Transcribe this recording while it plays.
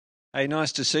Hey,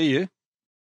 nice to see you.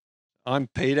 I'm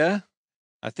Peter.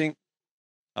 I think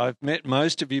I've met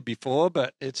most of you before,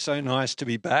 but it's so nice to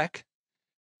be back.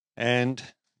 And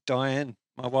Diane,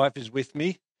 my wife, is with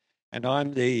me, and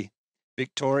I'm the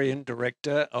Victorian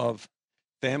Director of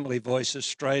Family Voice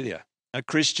Australia, a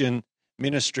Christian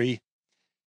ministry.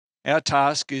 Our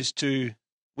task is to,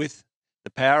 with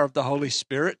the power of the Holy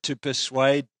Spirit, to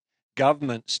persuade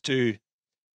governments to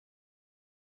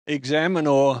examine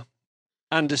or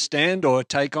understand or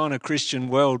take on a Christian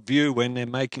worldview when they're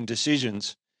making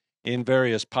decisions in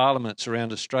various parliaments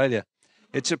around Australia.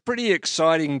 It's a pretty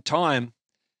exciting time.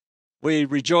 We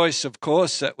rejoice, of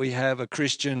course, that we have a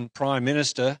Christian Prime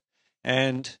Minister,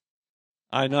 and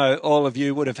I know all of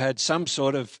you would have had some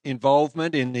sort of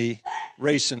involvement in the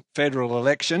recent federal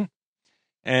election,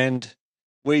 and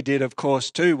we did, of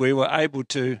course, too. We were able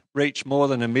to reach more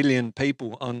than 1 million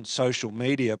people on social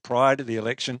media prior to the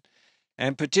election.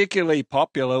 And particularly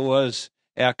popular was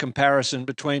our comparison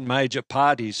between major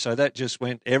parties. So that just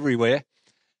went everywhere.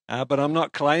 But I'm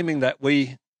not claiming that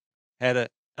we had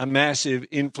a massive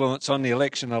influence on the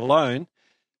election alone,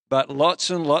 but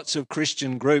lots and lots of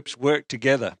Christian groups worked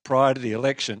together prior to the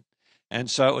election. And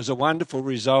so it was a wonderful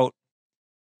result,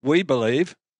 we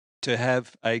believe, to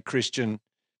have a Christian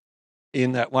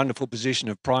in that wonderful position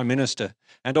of Prime Minister.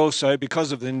 And also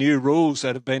because of the new rules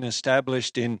that have been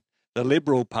established in the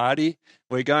Liberal Party,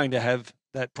 we're going to have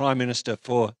that Prime Minister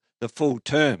for the full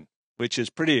term, which is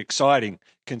pretty exciting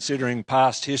considering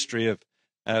past history of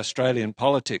Australian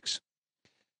politics.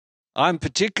 I'm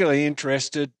particularly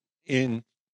interested in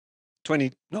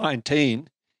 2019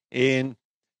 in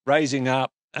raising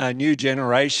up a new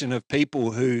generation of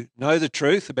people who know the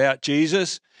truth about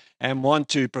Jesus and want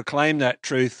to proclaim that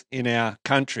truth in our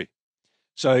country.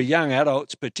 So young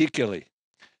adults particularly.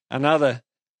 Another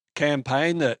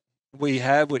campaign that we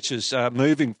have, which is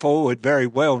moving forward very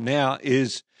well now,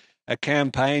 is a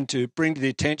campaign to bring to the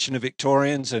attention of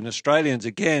Victorians and Australians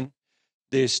again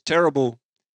this terrible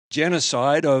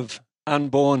genocide of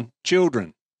unborn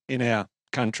children in our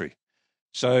country.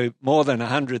 So more than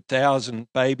 100,000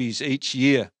 babies each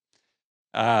year,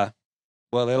 their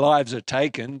lives are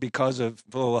taken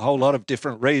for a whole lot of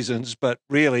different reasons, but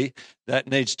really that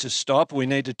needs to stop. We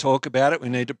need to talk about it. We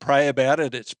need to pray about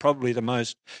it. It's probably the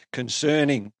most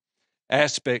concerning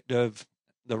aspect of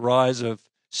the rise of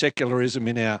secularism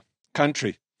in our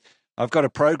country. I've got a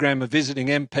program of visiting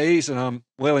MPs, and I'm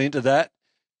well into that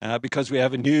because we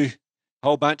have a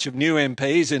whole bunch of new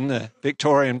MPs in the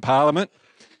Victorian Parliament,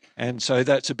 and so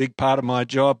that's a big part of my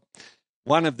job.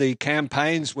 One of the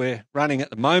campaigns we're running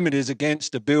at the moment is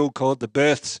against a bill called the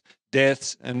Births,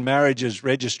 Deaths and Marriages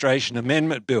Registration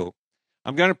Amendment Bill.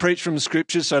 I'm going to preach from the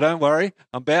scriptures, so don't worry.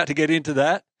 I'm about to get into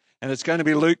that. And it's going to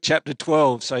be Luke chapter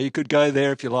 12, so you could go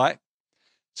there if you like.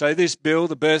 So this bill,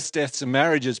 the Births, Deaths and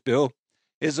Marriages Bill,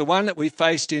 is the one that we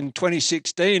faced in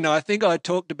 2016. I think I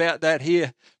talked about that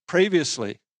here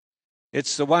previously.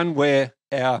 It's the one where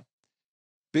our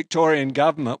Victorian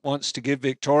government wants to give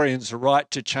Victorians the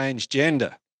right to change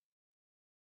gender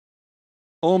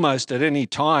almost at any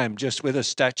time, just with a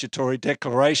statutory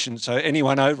declaration. So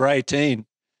anyone over 18,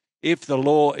 if the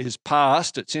law is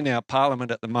passed, it's in our parliament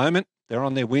at the moment. They're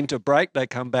on their winter break. They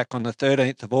come back on the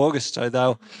 13th of August, so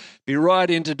they'll be right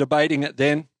into debating it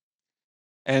then.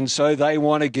 And so they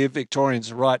want to give Victorians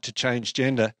the right to change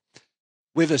gender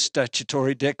with a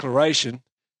statutory declaration,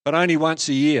 but only once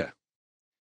a year.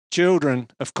 Children,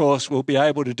 of course, will be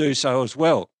able to do so as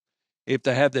well if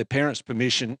they have their parents'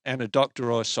 permission and a doctor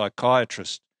or a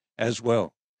psychiatrist as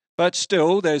well. But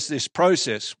still, there's this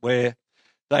process where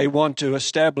they want to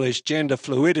establish gender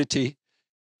fluidity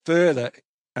further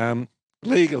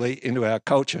legally into our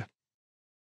culture.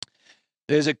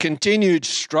 There's a continued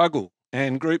struggle,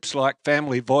 and groups like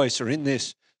Family Voice are in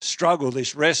this struggle,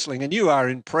 this wrestling, and you are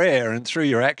in prayer and through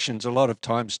your actions a lot of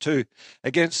times too,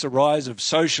 against the rise of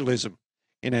socialism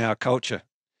in our culture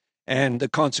and the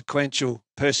consequential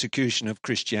persecution of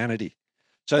Christianity.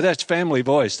 So that's Family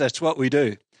Voice. That's what we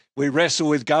do. We wrestle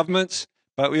with governments,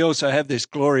 but we also have this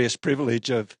glorious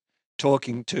privilege of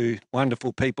talking to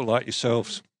wonderful people like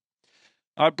yourselves.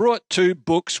 I brought 2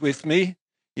 books with me.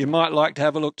 You might like to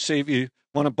have a look to see if you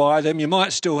want to buy them. You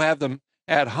might still have them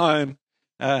at home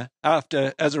as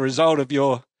a result of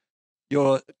your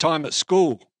time at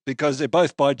school, because they're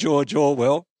both by George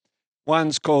Orwell.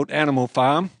 One's called Animal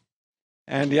Farm,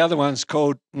 and the other one's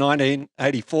called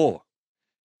 1984.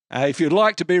 If you'd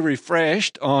like to be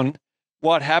refreshed on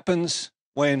what happens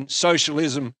when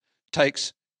socialism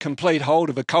takes complete hold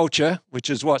of a culture, which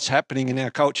is what's happening in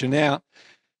our culture now,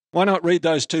 why not read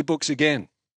those 2 books again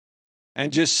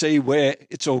and just see where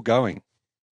it's all going?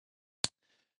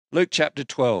 Luke chapter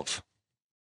 12,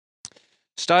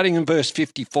 starting in verse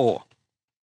 54.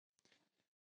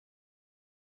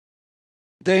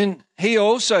 Then he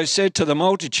also said to the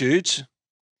multitudes,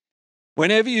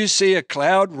 whenever you see a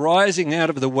cloud rising out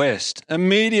of the west,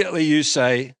 immediately you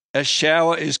say, a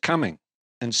shower is coming,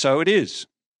 and so it is.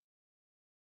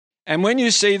 And when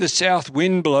you see the south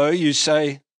wind blow, you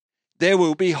say, there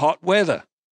will be hot weather.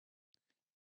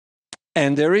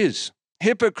 And there is.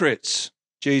 Hypocrites,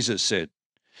 Jesus said.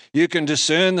 You can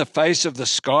discern the face of the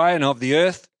sky and of the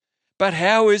earth, but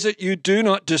how is it you do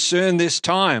not discern this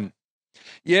time?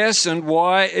 Yes, and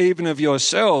why even of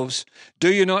yourselves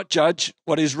do you not judge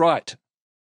what is right?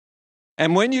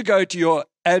 And when you go to your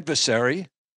adversary,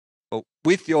 or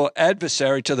with your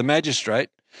adversary to the magistrate,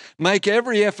 make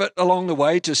every effort along the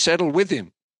way to settle with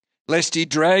him, lest he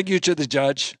drag you to the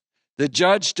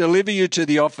judge deliver you to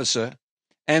the officer,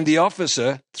 and the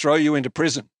officer throw you into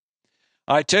prison.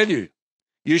 I tell you,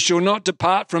 you shall not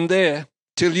depart from there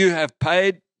till you have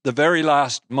paid the very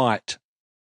last mite.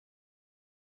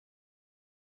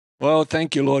 Well,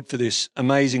 thank you, Lord, for this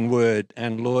amazing word.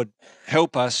 And Lord,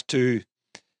 help us to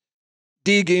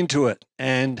dig into it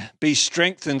and be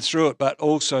strengthened through it, but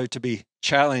also to be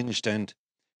challenged and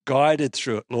guided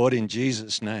through it, Lord, in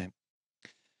Jesus' name.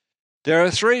 There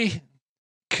are 3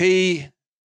 key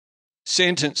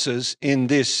sentences in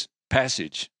this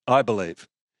passage, I believe.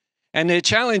 And they're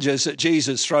challenges that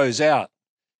Jesus throws out.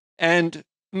 And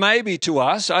maybe to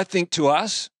us, I think to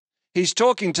us, he's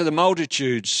talking to the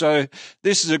multitudes. So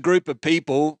this is a group of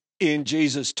people in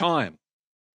Jesus' time.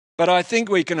 But I think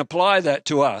we can apply that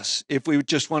to us if we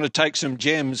just want to take some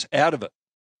gems out of it.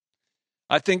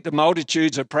 I think the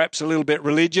multitudes are perhaps a little bit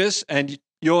religious, and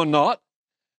you're not,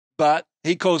 but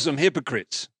he calls them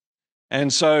hypocrites.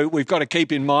 And so we've got to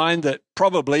keep in mind that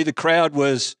probably the crowd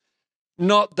was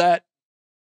not that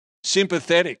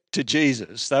sympathetic to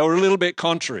Jesus. They were a little bit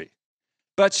contrary.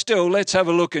 But still, let's have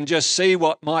a look and just see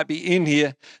what might be in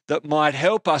here that might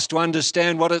help us to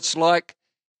understand what it's like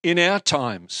in our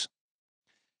times.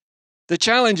 The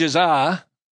challenges are,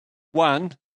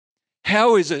 1,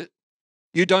 how is it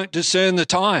you don't discern the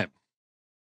time?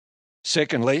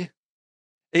 Secondly,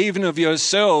 even of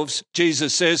yourselves,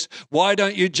 Jesus says, why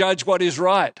don't you judge what is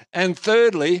right? And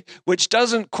thirdly, which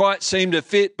doesn't quite seem to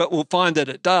fit, but we'll find that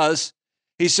it does,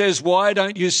 he says, why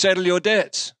don't you settle your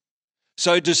debts?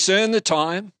 So discern the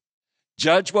time,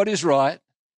 judge what is right,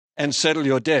 and settle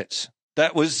your debts.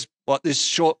 That was what this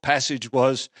short passage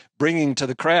was bringing to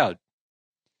the crowd.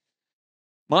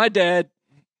 My dad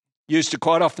used to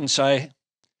quite often say,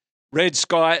 red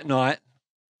sky at night,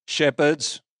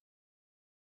 shepherds.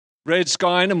 Red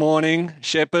sky in the morning,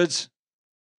 shepherds.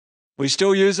 We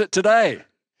still use it today.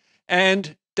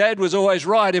 And Dad was always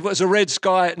right. If it was a red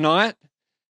sky at night,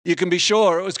 you can be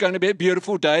sure it was going to be a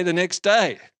beautiful day the next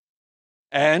day.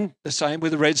 And the same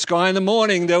with the red sky in the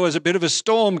morning. There was a bit of a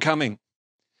storm coming.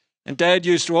 And Dad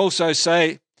used to also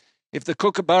say, if the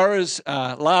kookaburras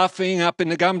are laughing up in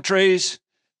the gum trees,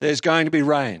 there's going to be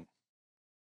rain.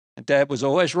 And Dad was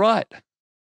always right.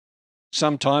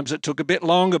 Sometimes it took a bit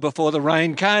longer before the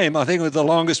rain came. I think the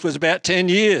longest was about 10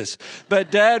 years.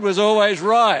 But Dad was always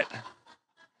right.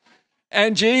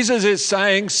 And Jesus is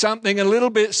saying something a little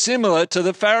bit similar to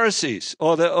the Pharisees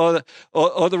or the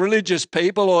religious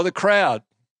people or the crowd.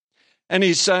 And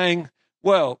he's saying,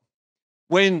 well,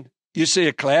 when you see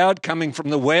a cloud coming from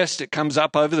the west, it comes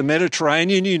up over the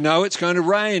Mediterranean, you know it's going to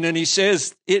rain. And he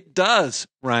says it does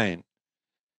rain.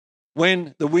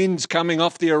 When the wind's coming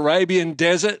off the Arabian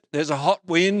desert, there's a hot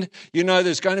wind, you know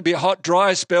there's going to be a hot,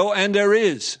 dry spell, and there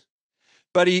is.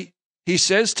 But he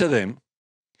says to them,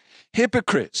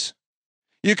 hypocrites,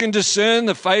 you can discern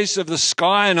the face of the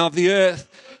sky and of the earth,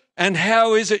 and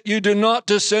how is it you do not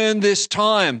discern this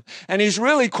time? And he's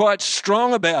really quite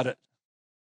strong about it,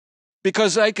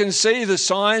 because they can see the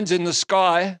signs in the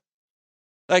sky,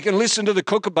 they can listen to the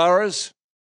kookaburras,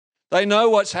 they know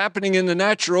what's happening in the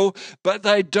natural, but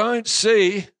they don't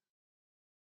see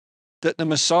that the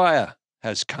Messiah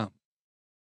has come.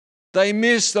 They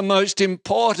miss the most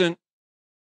important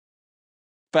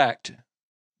fact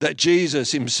that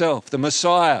Jesus himself, the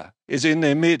Messiah, is in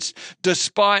their midst,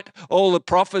 despite all the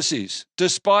prophecies,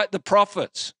 despite the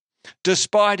prophets,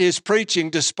 despite his preaching,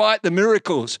 despite the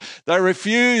miracles. They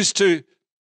refuse to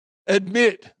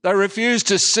admit, they refuse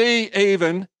to see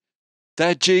even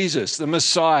that Jesus, the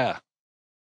Messiah,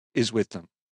 is with them.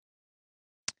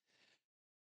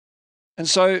 And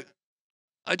so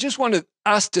I just wanted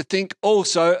us to think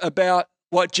also about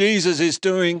what Jesus is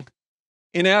doing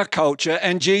in our culture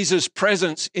and Jesus'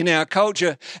 presence in our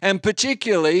culture, and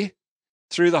particularly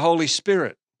through the Holy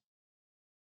Spirit.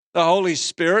 The Holy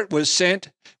Spirit was sent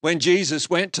when Jesus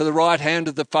went to the right hand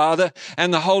of the Father,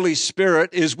 and the Holy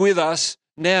Spirit is with us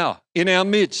now, in our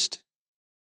midst,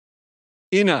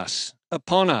 in us,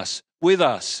 upon us, with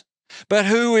us. But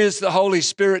who is the Holy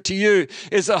Spirit to you?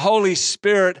 Is the Holy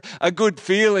Spirit a good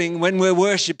feeling when we're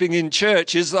worshiping in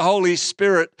church? Is the Holy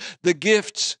Spirit the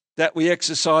gifts that we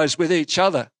exercise with each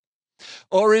other?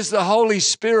 Or is the Holy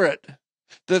Spirit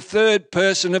the third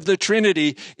person of the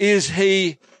Trinity? Is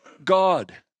he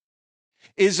God?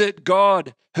 Is it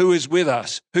God who is with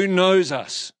us, who knows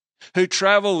us, who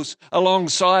travels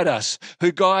alongside us,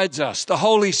 who guides us? The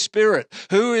Holy Spirit.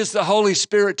 Who is the Holy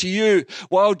Spirit to you?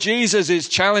 While Jesus is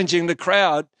challenging the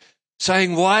crowd,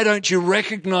 saying, why don't you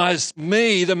recognize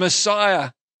me, the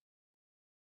Messiah?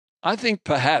 I think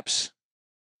perhaps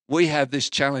we have this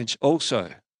challenge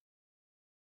also.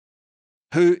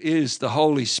 Who is the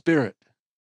Holy Spirit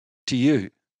to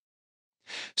you?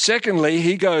 Secondly,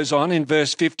 he goes on in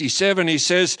verse 57, he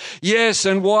says, yes,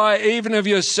 and why even of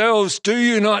yourselves do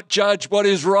you not judge what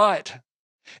is right?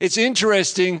 It's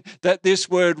interesting that this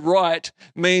word right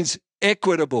means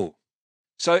equitable.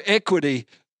 So equity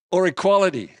or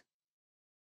equality.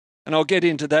 And I'll get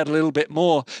into that a little bit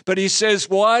more. But he says,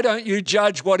 why don't you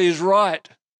judge what is right?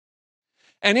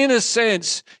 And in a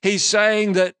sense, he's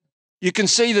saying that you can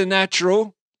see the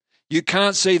natural, you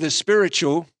can't see the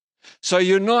spiritual. So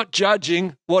you're not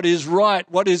judging what is right,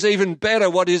 what is even better,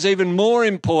 what is even more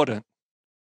important.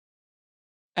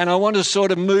 And I want to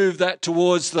sort of move that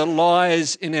towards the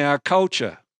lies in our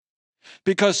culture.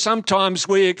 Because sometimes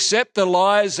we accept the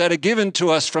lies that are given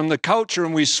to us from the culture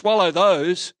and we swallow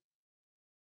those,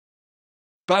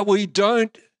 but we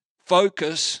don't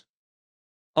focus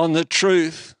on the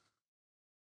truth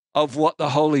of what the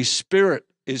Holy Spirit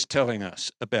is telling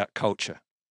us about culture.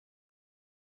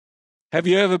 Have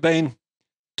you ever been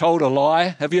told a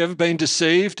lie? Have you ever been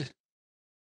deceived?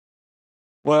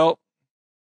 Well,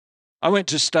 I went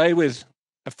to stay with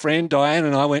a friend, Diane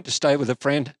and I went to stay with a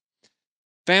friend.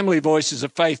 Family Voice is a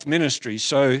faith ministry,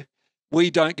 so we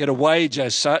don't get a wage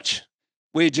as such.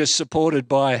 We're just supported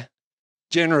by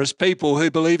generous people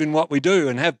who believe in what we do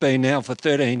and have been now for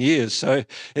 13 years. So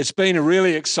it's been a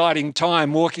really exciting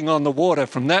time walking on the water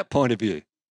from that point of view.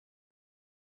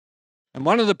 And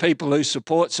one of the people who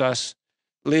supports us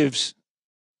lives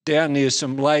down near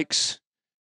some lakes,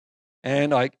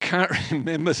 and I can't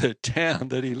remember the town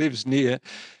that he lives near.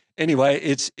 Anyway,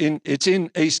 it's in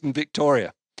eastern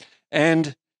Victoria,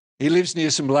 and he lives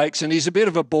near some lakes, and he's a bit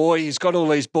of a boy. He's got all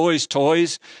these boys'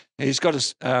 toys. He's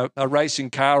got a racing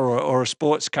car or a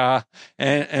sports car,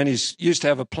 and he's used to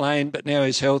have a plane, but now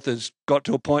his health has got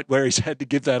to a point where he's had to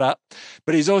give that up.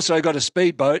 But he's also got a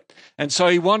speedboat, and so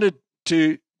he wanted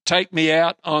to take me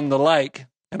out on the lake.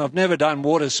 And I've never done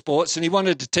water sports, and he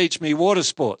wanted to teach me water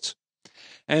sports.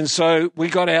 And so we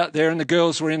got out there, and the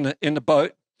girls were in the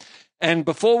boat. And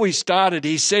before we started,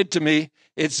 he said to me,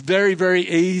 it's very, very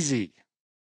easy.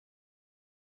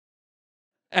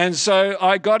 And so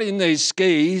I got in these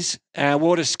skis,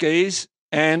 water skis,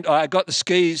 and I got the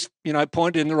skis,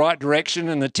 pointed in the right direction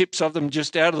and the tips of them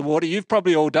just out of the water. You've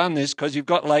probably all done this because you've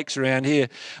got lakes around here.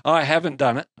 I haven't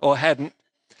done it or hadn't.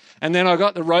 And then I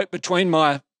got the rope between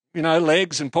my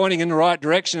legs and pointing in the right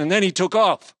direction, and then he took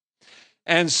off.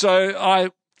 And so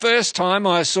first time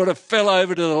I sort of fell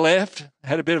over to the left,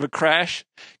 had a bit of a crash,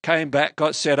 came back,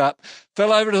 got set up,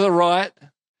 fell over to the right,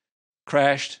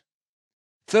 crashed.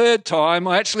 Third time,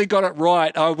 I actually got it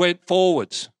right. I went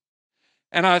forwards.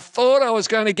 And I thought I was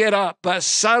going to get up, but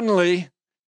suddenly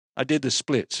I did the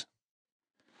splits.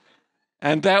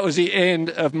 And that was the end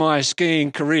of my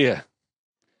skiing career,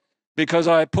 because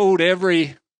I pulled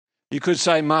every, you could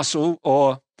say, muscle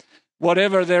or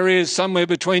whatever there is somewhere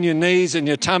between your knees and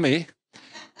your tummy,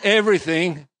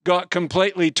 everything got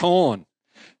completely torn.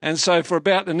 And so for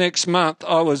about the next month,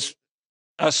 I was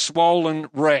a swollen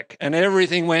wreck, and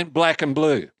everything went black and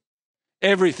blue.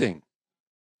 Everything.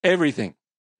 I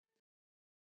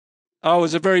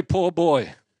was a very poor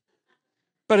boy,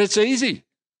 but it's easy.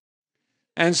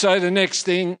 And so the next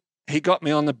thing, he got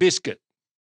me on the biscuit.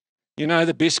 You know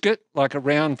the biscuit, like a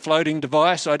round floating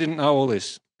device? I didn't know all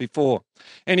this before.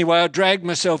 Anyway, I dragged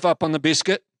myself up on the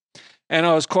biscuit, and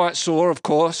I was quite sore, of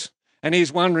course, and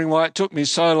he's wondering why it took me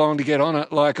so long to get on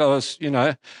it, like I was,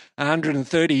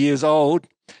 130 years old.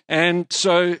 And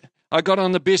so I got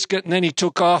on the biscuit, and then he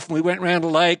took off, and we went round a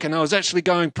lake, and I was actually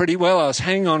going pretty well. I was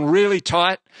hanging on really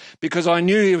tight because I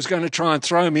knew he was going to try and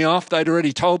throw me off. They'd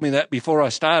already told me that before I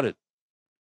started.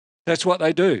 That's what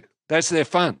they do. That's their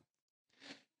fun.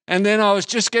 And then I was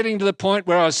just getting to the point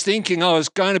where I was thinking I was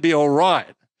going to be all right.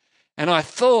 And I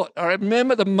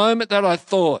remember the moment that I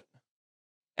thought,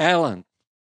 Alan,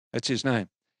 that's his name,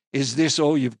 Is this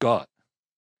all you've got?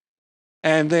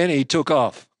 And then he took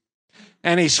off.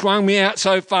 And he swung me out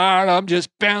so far, and I'm just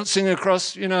bouncing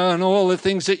across, and all the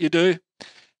things that you do.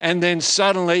 And then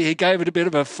suddenly he gave it a bit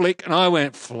of a flick, and I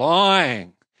went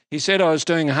flying. He said I was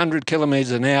doing 100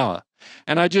 kilometres an hour.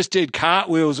 And I just did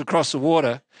cartwheels across the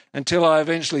water until I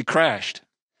eventually crashed.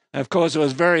 And of course, it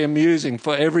was very amusing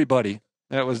for everybody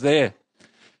that was there.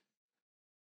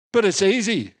 But it's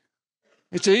easy.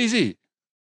 It's easy.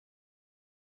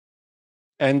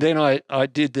 And then I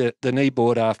did the knee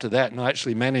board after that, and I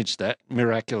actually managed that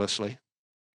miraculously.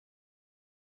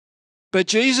 But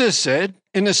Jesus said,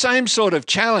 in the same sort of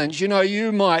challenge,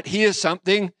 you might hear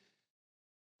something.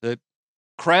 The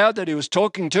crowd that he was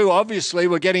talking to obviously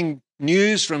were getting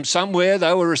news from somewhere.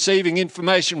 They were receiving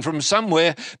information from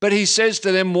somewhere. But he says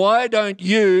to them, why don't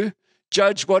you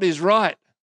judge what is right?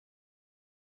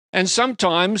 And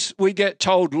sometimes we get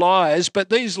told lies, but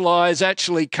these lies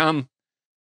actually come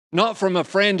not from a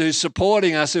friend who's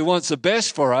supporting us, who wants the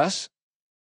best for us,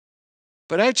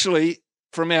 but actually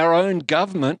from our own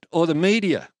government or the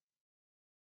media.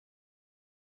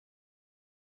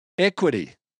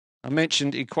 Equity. I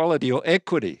mentioned equality or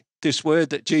equity, this word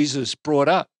that Jesus brought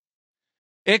up.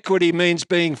 Equity means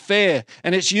being fair,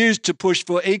 and it's used to push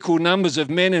for equal numbers of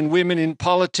men and women in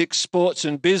politics, sports,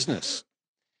 and business.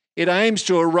 It aims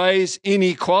to erase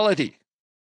inequality.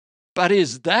 But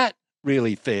is that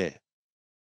really fair?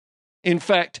 In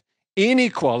fact,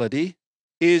 inequality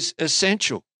is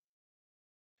essential.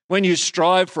 When you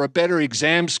strive for a better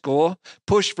exam score,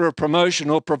 push for a promotion,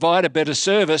 or provide a better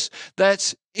service,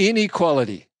 that's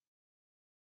inequality.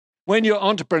 When you're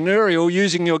entrepreneurial,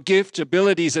 using your gifts,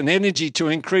 abilities, and energy to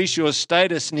increase your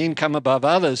status and income above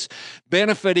others,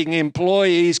 benefiting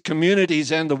employees,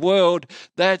 communities, and the world,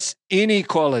 that's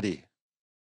inequality.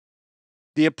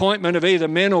 The appointment of either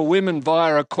men or women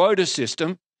via a quota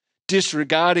system,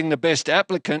 disregarding the best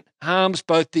applicant, harms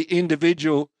both the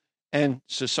individual and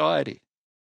society.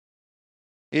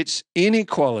 It's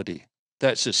inequality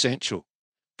that's essential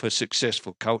for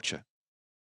successful culture.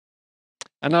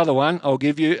 Another one I'll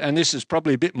give you, and this is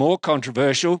probably a bit more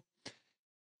controversial,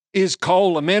 is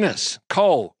coal a menace?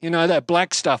 Coal, that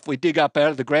black stuff we dig up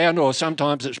out of the ground, or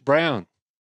sometimes it's brown.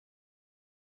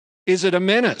 Is it a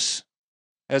menace,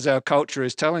 as our culture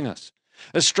is telling us?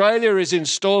 Australia is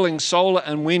installing solar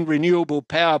and wind renewable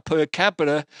power per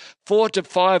capita 4 to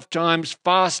 5 times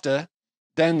faster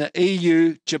than the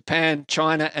EU, Japan,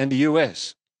 China, and the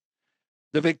US.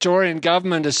 The Victorian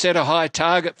government has set a high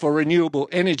target for renewable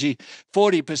energy,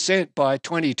 40% by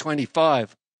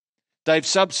 2025. They've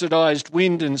subsidised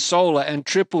wind and solar and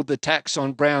tripled the tax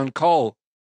on brown coal.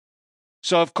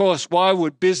 So, of course, why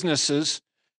would businesses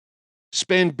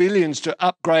spend billions to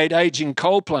upgrade ageing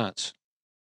coal plants?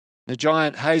 The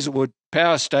giant Hazelwood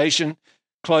power station,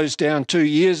 closed down 2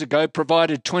 years ago,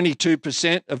 provided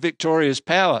 22% of Victoria's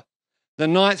power, the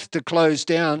 9th to close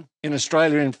down in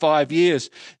Australia in 5 years.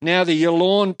 Now the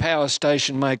Yallourn power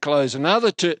station may close,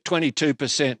 another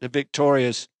 22% of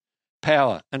Victoria's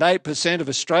power and 8% of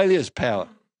Australia's power.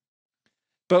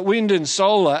 But wind and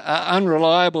solar are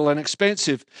unreliable and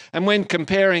expensive, and when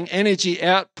comparing energy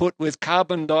output with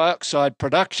carbon dioxide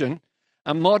production,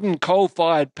 a modern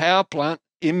coal-fired power plant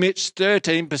emits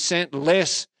 13%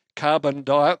 less carbon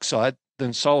dioxide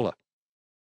than solar.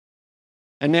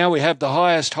 And now we have the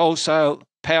highest wholesale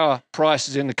power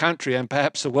prices in the country and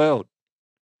perhaps the world.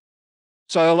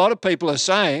 So a lot of people are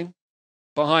saying,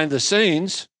 behind the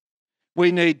scenes,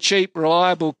 we need cheap,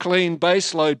 reliable, clean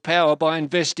baseload power by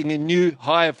investing in new,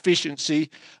 high-efficiency,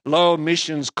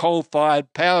 low-emissions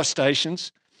coal-fired power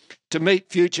stations to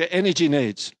meet future energy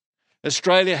needs.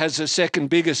 Australia has the second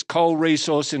biggest coal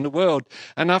resource in the world,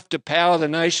 enough to power the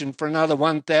nation for another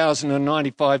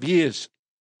 1,095 years.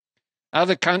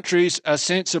 Other countries are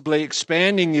sensibly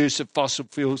expanding use of fossil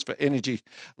fuels for energy,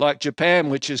 like Japan,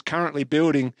 which is currently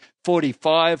building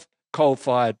 45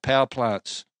 coal-fired power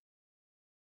plants.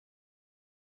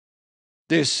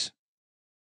 This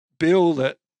bill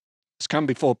that has come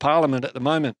before Parliament at the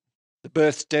moment, the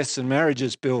Births, Deaths and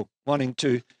Marriages Bill, wanting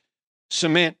to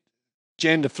cement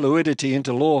gender fluidity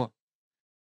into law.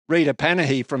 Rita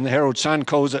Panahi from the Herald Sun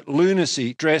calls it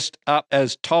lunacy dressed up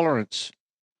as tolerance.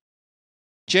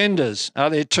 Genders, are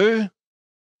there 2?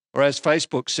 Or as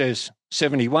Facebook says,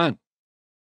 71?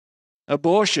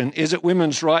 Abortion, is it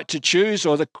women's right to choose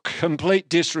or the complete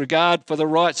disregard for the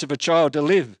rights of a child to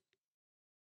live?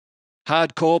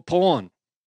 Hardcore porn,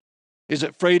 is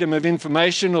it freedom of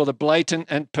information or the blatant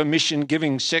and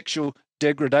permission-giving sexual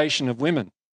degradation of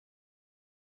women?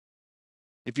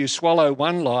 If you swallow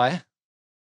one lie,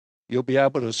 you'll be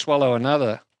able to swallow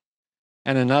another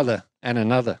and another and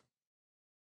another.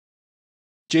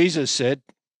 Jesus said,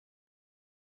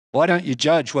 why don't you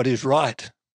judge what is right?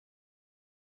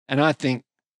 And I think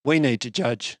we need to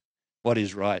judge what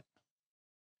is right.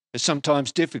 It's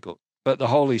sometimes difficult, but the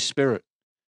Holy Spirit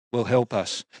will help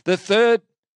us. The third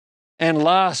and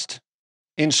last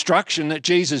instruction that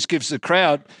Jesus gives the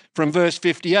crowd from verse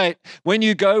 58, when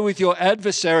you go with your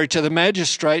adversary to the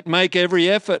magistrate, make every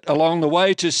effort along the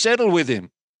way to settle with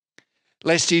him,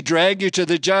 lest he drag you to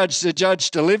the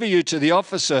judge deliver you to the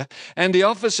officer, and the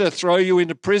officer throw you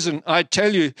into prison. I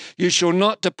tell you, you shall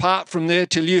not depart from there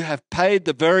till you have paid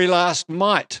the very last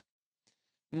mite.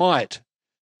 Mite,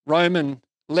 Roman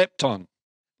lepton,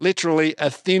 literally a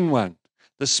thin one,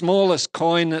 the smallest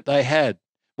coin that they had,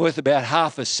 worth about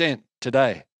half a cent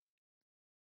today.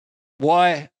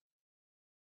 Why?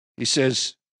 He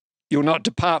says, you'll not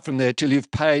depart from there till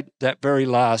you've paid that very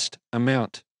last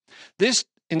amount. This,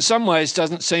 in some ways,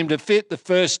 doesn't seem to fit. The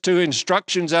first two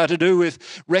instructions are to do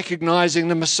with recognizing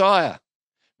the Messiah,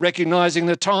 recognizing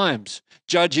the times,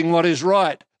 judging what is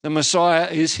right. The Messiah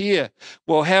is here.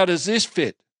 Well, how does this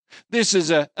fit? This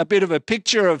is a bit of a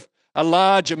picture of a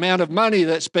large amount of money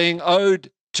that's being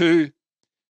owed to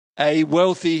a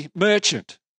wealthy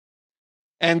merchant.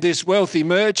 And this wealthy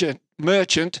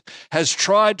merchant has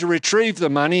tried to retrieve the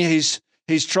money.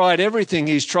 He's tried everything.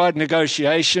 He's tried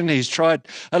negotiation. He's tried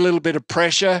a little bit of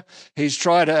pressure. He's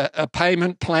tried a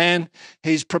payment plan.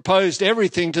 He's proposed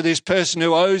everything to this person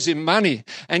who owes him money,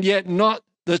 and yet not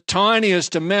the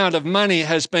tiniest amount of money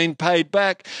has been paid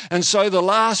back. And so the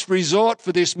last resort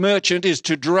for this merchant is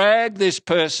to drag this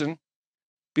person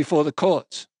before the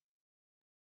courts.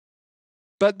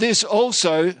 But this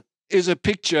also is a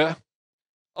picture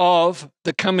of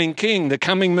the coming King, the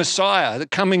coming Messiah, the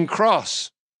coming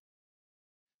cross.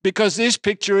 Because this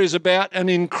picture is about an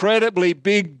incredibly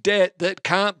big debt that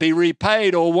can't be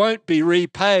repaid or won't be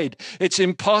repaid. It's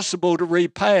impossible to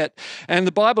repay it. And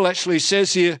the Bible actually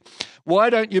says here,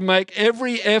 why don't you make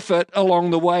every effort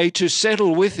along the way to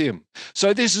settle with him?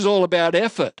 So this is all about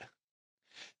effort.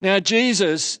 Now,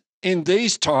 Jesus, in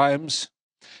these times,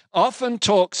 often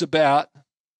talks about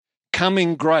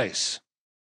coming grace.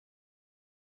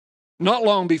 Not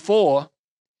long before,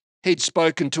 he'd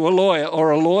spoken to a lawyer,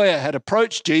 or a lawyer had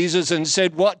approached Jesus and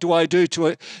said, what do I do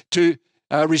to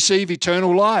receive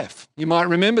eternal life? You might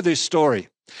remember this story.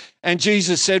 And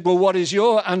Jesus said, well, what is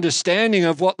your understanding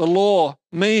of what the law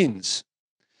means?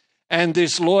 And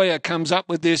this lawyer comes up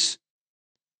with this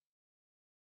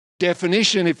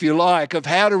definition, if you like, of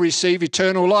how to receive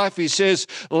eternal life. He says,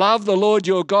 love the Lord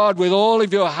your God with all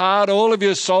of your heart, all of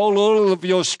your soul, all of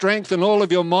your strength, and all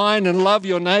of your mind, and love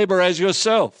your neighbor as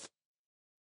yourself.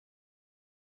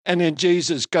 And then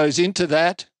Jesus goes into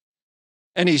that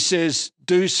and he says,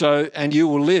 do so and you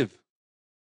will live.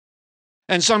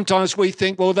 And sometimes we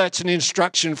think, well, that's an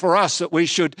instruction for us that we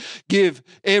should give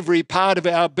every part of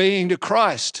our being to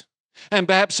Christ. And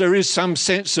perhaps there is some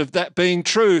sense of that being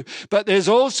true, but there's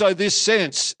also this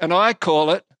sense, and I call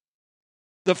it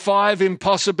the 5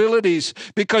 impossibilities,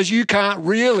 because you can't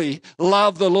really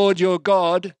love the Lord your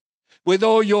God with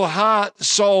all your heart,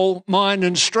 soul, mind,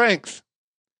 and strength.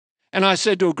 And I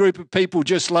said to a group of people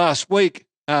just last week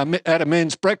at a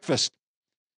men's breakfast,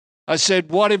 I said,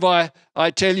 what if I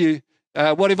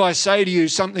say to you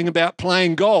something about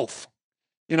playing golf?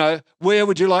 You know, where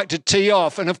would you like to tee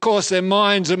off? And of course, their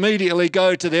minds immediately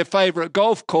go to their favorite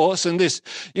golf course and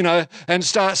and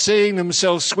start seeing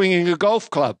themselves swinging a golf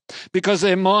club because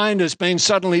their mind has been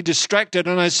suddenly distracted.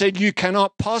 And I said, you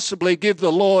cannot possibly give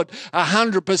the Lord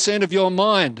 100% of your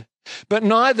mind, but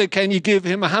neither can you give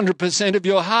him 100% of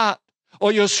your heart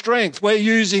or your strength. We're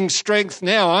using strength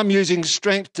now. I'm using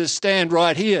strength to stand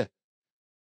right here.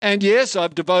 And yes,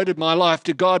 I've devoted my life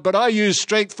to God, but I use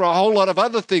strength for a whole lot of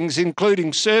other things,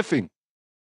 including surfing.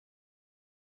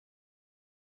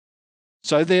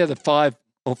 So they're the 5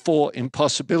 or 4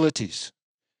 impossibilities.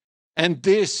 And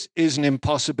this is an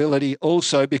impossibility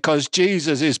also because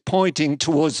Jesus is pointing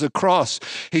towards the cross.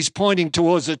 He's pointing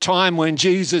towards a time when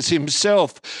Jesus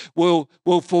himself will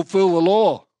fulfill the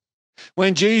law.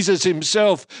 When Jesus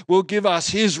himself will give us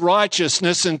his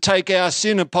righteousness and take our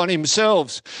sin upon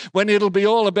himself, when it'll be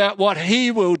all about what he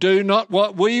will do, not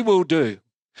what we will do.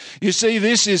 You see,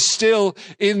 this is still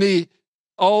in the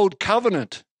Old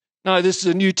Covenant. No, this is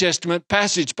a New Testament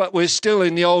passage, but we're still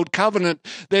in the Old Covenant.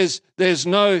 There's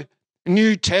no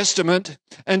New Testament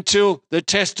until the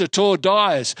testator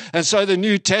dies. And so the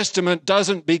New Testament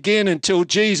doesn't begin until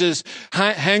Jesus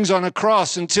hangs on a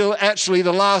cross, until actually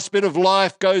the last bit of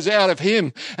life goes out of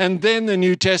him. And then the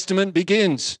New Testament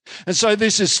begins. And so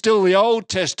this is still the Old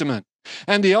Testament.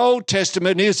 And the Old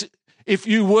Testament is if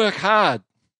you work hard,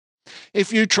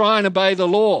 if you try and obey the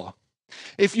law,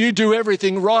 if you do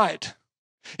everything right,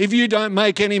 if you don't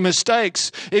make any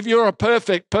mistakes, if you're a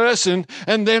perfect person,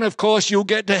 and then, of course, you'll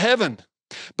get to heaven.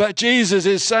 But Jesus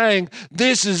is saying,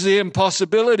 this is the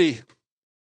impossibility.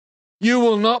 You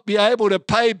will not be able to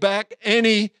pay back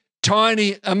any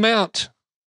tiny amount.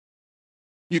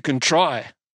 You can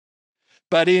try,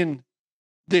 but in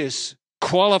this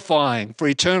qualifying for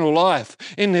eternal life,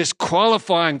 in this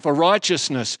qualifying for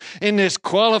righteousness, in this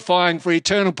qualifying for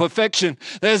eternal perfection,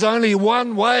 there's only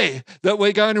one way that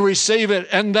we're going to receive it,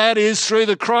 and that is through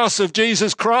the cross of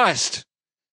Jesus Christ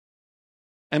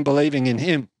and believing in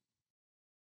him.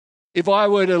 If I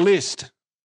were to list,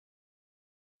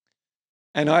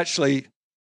 and I actually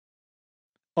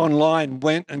online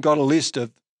went and got a list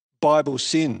of Bible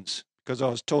sins because I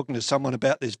was talking to someone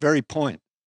about this very point.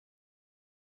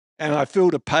 And I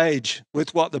filled a page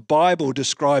with what the Bible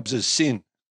describes as sin.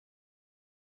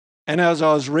 And as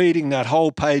I was reading that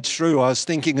whole page through, I was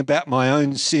thinking about my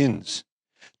own sins,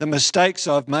 the mistakes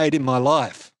I've made in my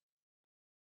life,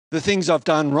 the things I've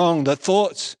done wrong, the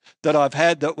thoughts that I've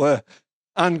had that were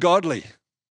ungodly.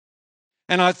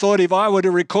 And I thought, if I were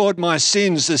to record my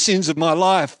sins, the sins of my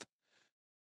life,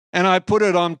 and I put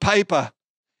it on paper,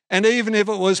 and even if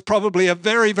it was probably a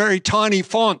very, very tiny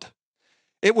font,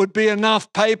 it would be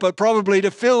enough paper probably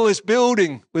to fill this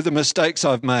building with the mistakes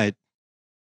I've made.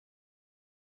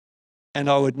 And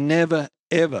I would never,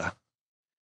 ever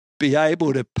be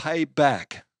able to pay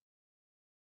back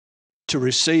to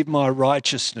receive my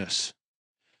righteousness,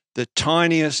 the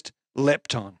tiniest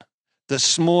lepton, the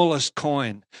smallest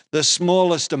coin, the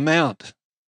smallest amount,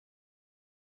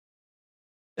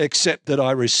 except that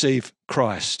I receive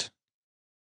Christ.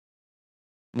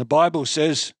 And the Bible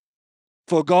says,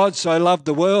 for God so loved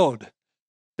the world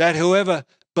that whoever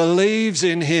believes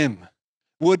in him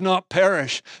would not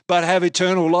perish but have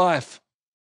eternal life.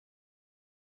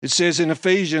 It says in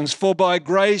Ephesians, for by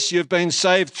grace you've been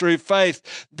saved through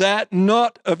faith, that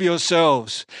not of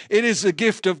yourselves. It is the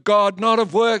gift of God, not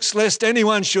of works, lest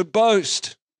anyone should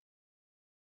boast.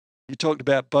 You talked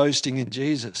about boasting in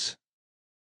Jesus.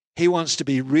 He wants to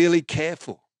be really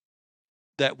careful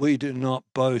that we do not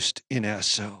boast in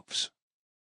ourselves.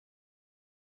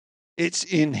 It's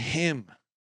in him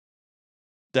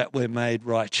that we're made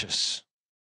righteous.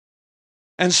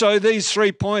 And so these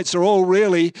 3 points are all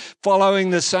really following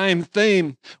the same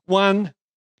theme. One,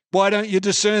 why don't you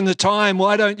discern the time?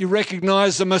 Why don't you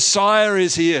recognize the Messiah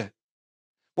is here?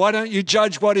 Why don't you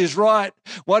judge what is right?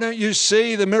 Why don't you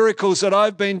see the miracles that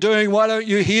I've been doing? Why don't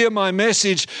you hear my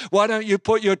message? Why don't you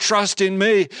put your trust in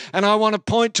me? And I want to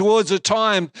point towards a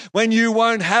time when you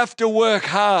won't have to work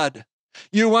hard.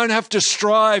 You won't have to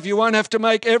strive. You won't have to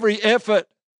make every effort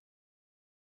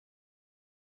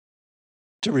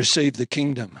to receive the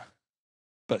kingdom,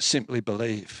 but simply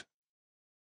believe.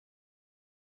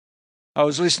 I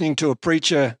was listening to a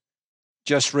preacher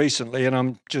just recently, and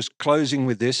I'm just closing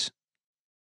with this.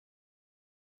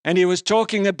 And he was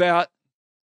talking about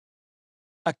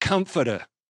a comforter.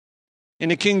 In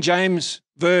the King James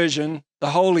Version,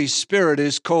 the Holy Spirit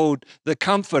is called the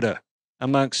Comforter,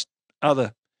 amongst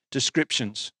other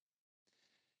descriptions.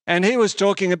 And he was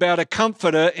talking about a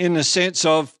comforter in the sense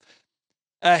of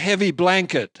a heavy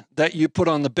blanket that you put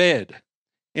on the bed.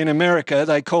 In America,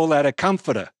 they call that a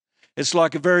comforter. It's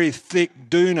like a very thick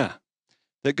doona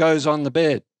that goes on the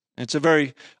bed. It's a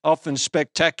very often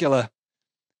spectacular,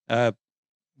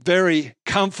 very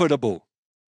comfortable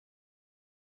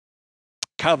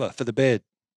cover for the bed.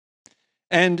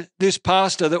 And this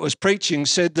pastor that was preaching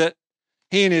said that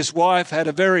he and his wife had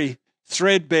a very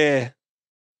threadbare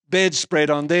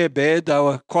bedspread on their bed. They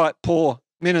were quite poor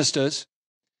ministers.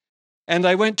 And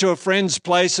they went to a friend's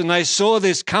place and they saw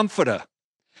this comforter.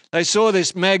 They saw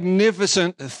this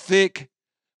magnificent, thick,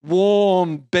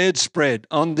 warm bedspread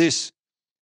on this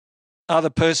other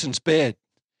person's bed.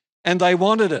 And they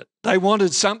wanted it. They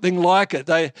wanted something like it.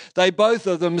 They both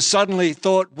of them suddenly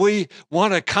thought, we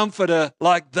want a comforter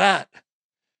like that.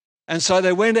 And so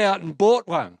they went out and bought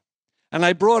one. And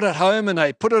they brought it home and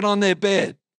they put it on their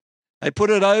bed. They put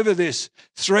it over this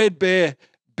threadbare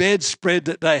bedspread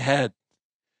that they had.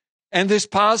 And this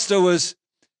pastor was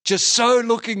just so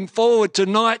looking forward to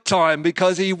nighttime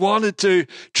because he wanted to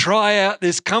try out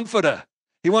this comforter.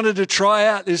 He wanted to try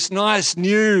out this nice,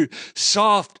 new,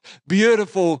 soft,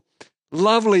 beautiful,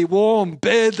 lovely, warm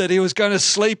bed that he was going to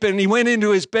sleep in. He went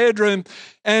into his bedroom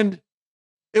and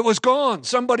it was gone.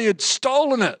 Somebody had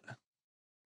stolen it.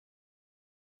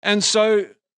 And so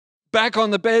back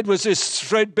on the bed was this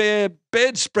threadbare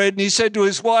bedspread, and he said to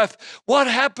his wife, what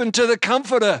happened to the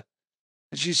comforter?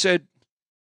 And she said,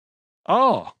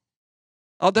 oh,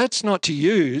 that's not to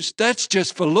use. That's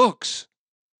just for looks.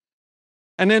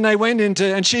 And then they went into,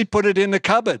 and she put it in the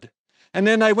cupboard. And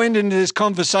then they went into this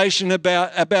conversation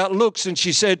about looks, and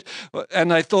she said, and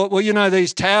they thought, well, you know,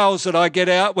 these towels that I get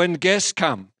out when guests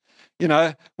come, you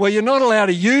know, well, you're not allowed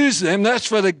to use them. That's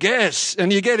for the guests.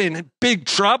 And you get in big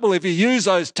trouble if you use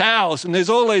those towels. And there's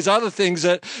all these other things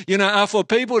that, you know, are for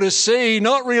people to see,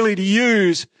 not really to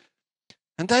use.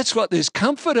 And that's what this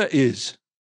comforter is.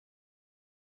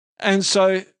 And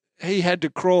so he had to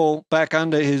crawl back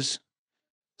under his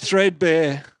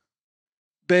threadbare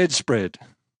bedspread.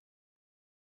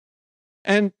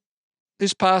 And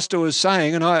this pastor was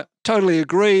saying, and I totally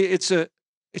agree, it's a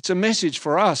message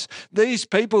for us. These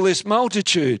people, this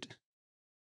multitude,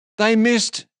 they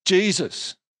missed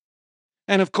Jesus.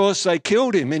 And of course, they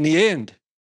killed him in the end.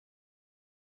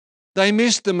 They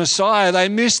missed the Messiah. They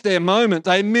missed their moment.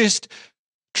 They missed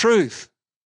truth.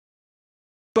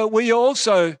 But we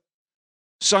also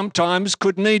sometimes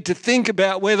could need to think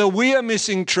about whether we are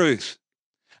missing truth.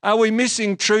 Are we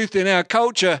missing truth in our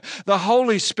culture? The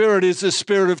Holy Spirit is the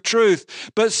Spirit of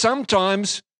truth. But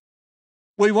sometimes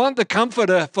we want the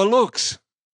Comforter for looks.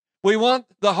 We want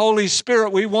the Holy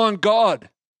Spirit. We want God.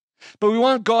 But we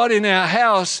want God in our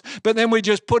house, but then we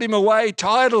just put him away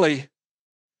tidily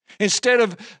instead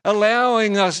of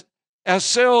allowing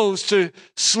ourselves to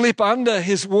slip under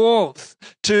his warmth,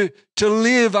 to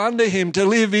live under him, to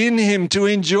live in him, to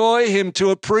enjoy him,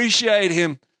 to appreciate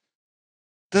him.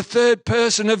 The third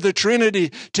person of the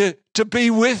Trinity, to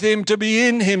be with him, to be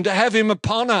in him, to have him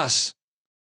upon us.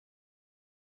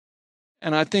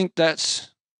 And I think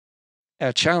that's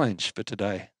our challenge for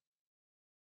today.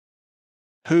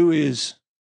 Who is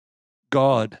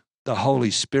God, the Holy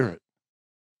Spirit,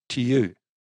 to you?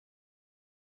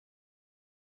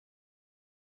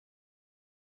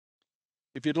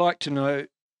 If you'd like to know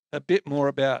a bit more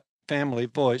about Family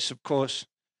Voice, of course,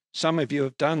 some of you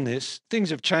have done this. Things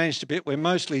have changed a bit. We're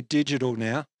mostly digital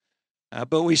now,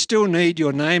 but we still need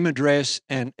your name, address,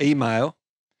 and email.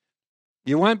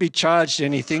 You won't be charged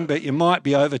anything, but you might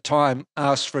be over time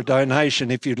asked for a donation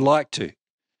if you'd like to.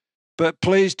 But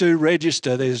please do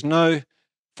register. There's no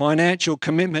financial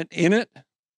commitment in it,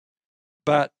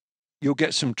 but you'll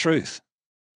get some truth.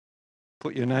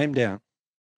 Put your name down.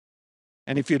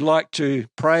 And if you'd like to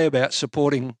pray about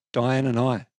supporting Diane and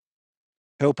I,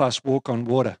 help us walk on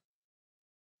water,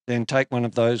 then take one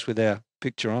of those with our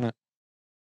picture on it.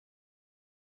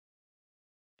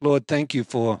 Lord, thank you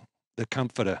for the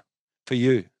Comforter, for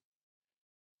you,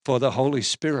 for the Holy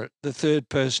Spirit, the third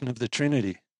person of the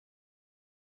Trinity.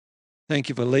 Thank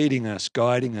you for leading us,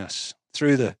 guiding us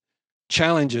through the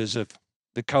challenges of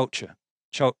the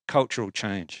cultural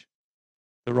change,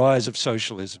 the rise of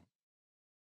socialism.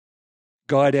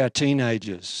 Guide our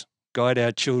teenagers, guide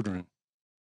our children,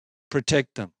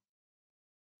 protect them.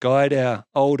 Guide our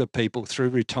older people through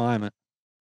retirement.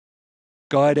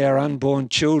 Guide our unborn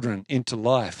children into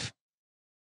life.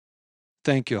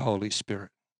 Thank you, Holy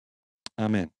Spirit.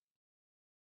 Amen.